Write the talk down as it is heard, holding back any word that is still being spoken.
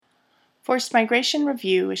Forced Migration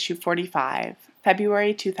Review, Issue 45,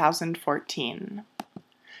 February 2014.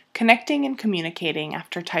 Connecting and Communicating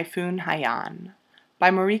After Typhoon Haiyan, by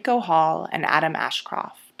Mariko Hall and Adam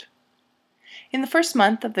Ashcroft. In the first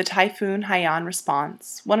month of the Typhoon Haiyan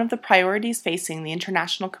response, one of the priorities facing the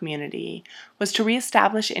international community was to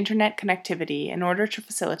reestablish internet connectivity in order to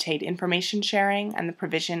facilitate information sharing and the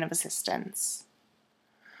provision of assistance.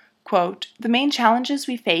 Quote, "The main challenges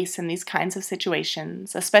we face in these kinds of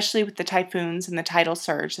situations, especially with the typhoons and the tidal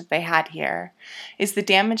surge that they had here, is the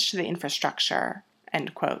damage to the infrastructure,"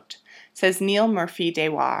 end quote, says Neil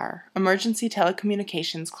Murphy-Dewar, Emergency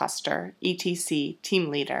Telecommunications Cluster, ETC,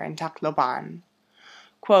 team leader in Tacloban.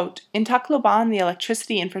 Quote, "In Tacloban, the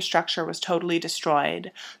electricity infrastructure was totally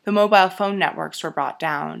destroyed, the mobile phone networks were brought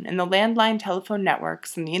down, and the landline telephone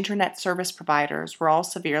networks and the internet service providers were all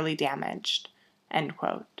severely damaged," end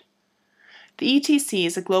quote. The ETC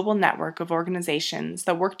is a global network of organizations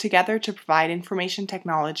that work together to provide information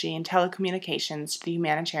technology and telecommunications to the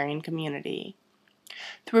humanitarian community.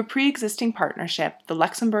 Through a pre-existing partnership, the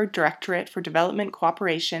Luxembourg Directorate for Development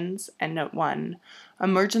Cooperation's, EndNote 1,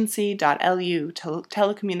 Emergency.lu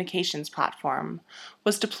telecommunications platform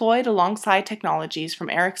was deployed alongside technologies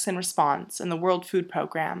from Ericsson Response and the World Food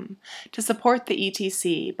Programme to support the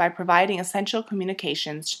ETC by providing essential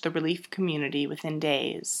communications to the relief community within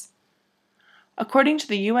days. According to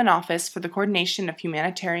the UN Office for the Coordination of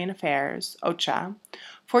Humanitarian Affairs, OCHA,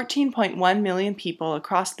 14.1 million people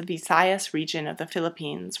across the Visayas region of the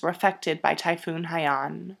Philippines were affected by Typhoon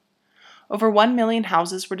Haiyan. Over 1 million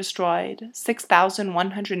houses were destroyed,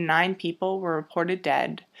 6,109 people were reported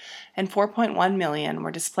dead, and 4.1 million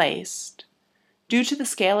were displaced. Due to the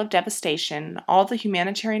scale of devastation, all the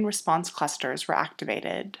humanitarian response clusters were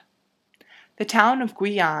activated. The town of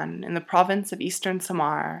Guiyan in the province of Eastern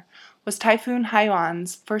Samar was Typhoon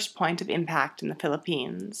Haiyan's first point of impact in the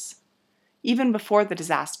Philippines. Even before the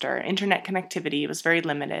disaster, internet connectivity was very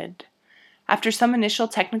limited. After some initial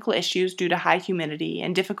technical issues due to high humidity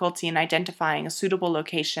and difficulty in identifying a suitable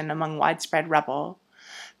location among widespread rubble,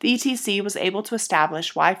 the ETC was able to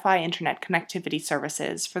establish Wi-Fi internet connectivity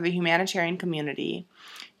services for the humanitarian community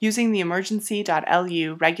using the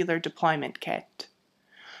Emergency.lu regular deployment kit.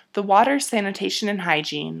 The Water, Sanitation and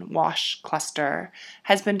Hygiene, WASH, cluster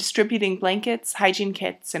has been distributing blankets, hygiene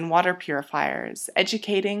kits, and water purifiers,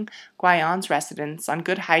 educating Guiyan's residents on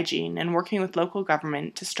good hygiene and working with local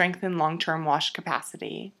government to strengthen long-term WASH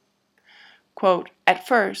capacity. Quote, "At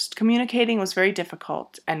first, communicating was very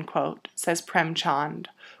difficult," end quote, says Prem Chand,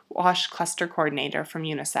 WASH cluster coordinator from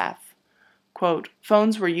UNICEF. Quote,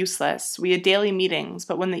 "Phones were useless. We had daily meetings,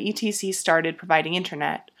 but when the ETC started providing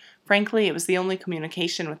internet, frankly, it was the only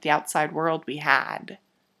communication with the outside world we had,"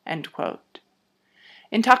 end quote.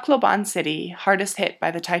 In Tacloban City, hardest hit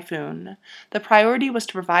by the typhoon, the priority was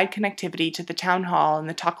to provide connectivity to the town hall and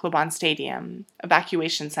the Tacloban Stadium,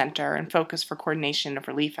 evacuation center, and focus for coordination of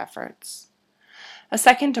relief efforts. A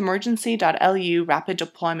second Emergency.lu rapid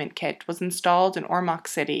deployment kit was installed in Ormoc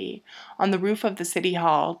City on the roof of the City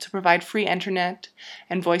Hall to provide free internet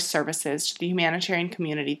and voice services to the humanitarian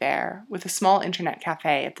community there, with a small internet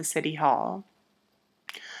cafe at the City Hall.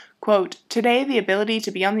 Quote, "Today the ability to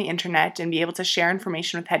be on the internet and be able to share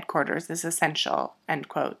information with headquarters is essential," end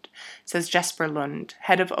quote, says Jesper Lund,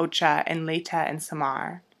 head of OCHA in Leyte and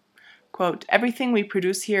Samar. Quote, "Everything we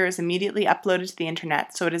produce here is immediately uploaded to the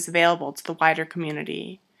internet so it is available to the wider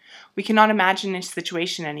community. We cannot imagine a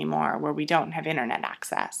situation anymore where we don't have internet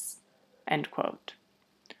access," end quote.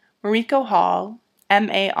 Mariko Hall,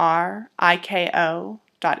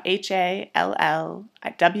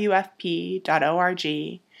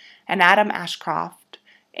 mariko.hall@wfp.org, and Adam Ashcroft,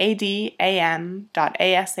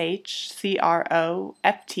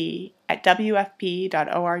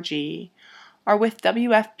 adamashcroft@wfp.org, are with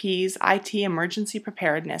WFP's IT Emergency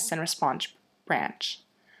Preparedness and Response Branch.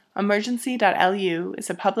 Emergency.lu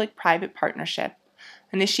is a public-private partnership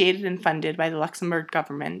initiated and funded by the Luxembourg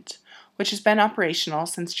government, which has been operational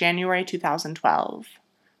since January 2012.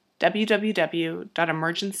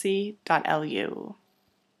 www.emergency.lu.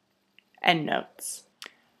 Endnotes.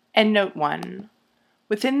 Endnote 1.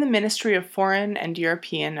 Within the Ministry of Foreign and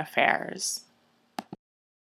European Affairs.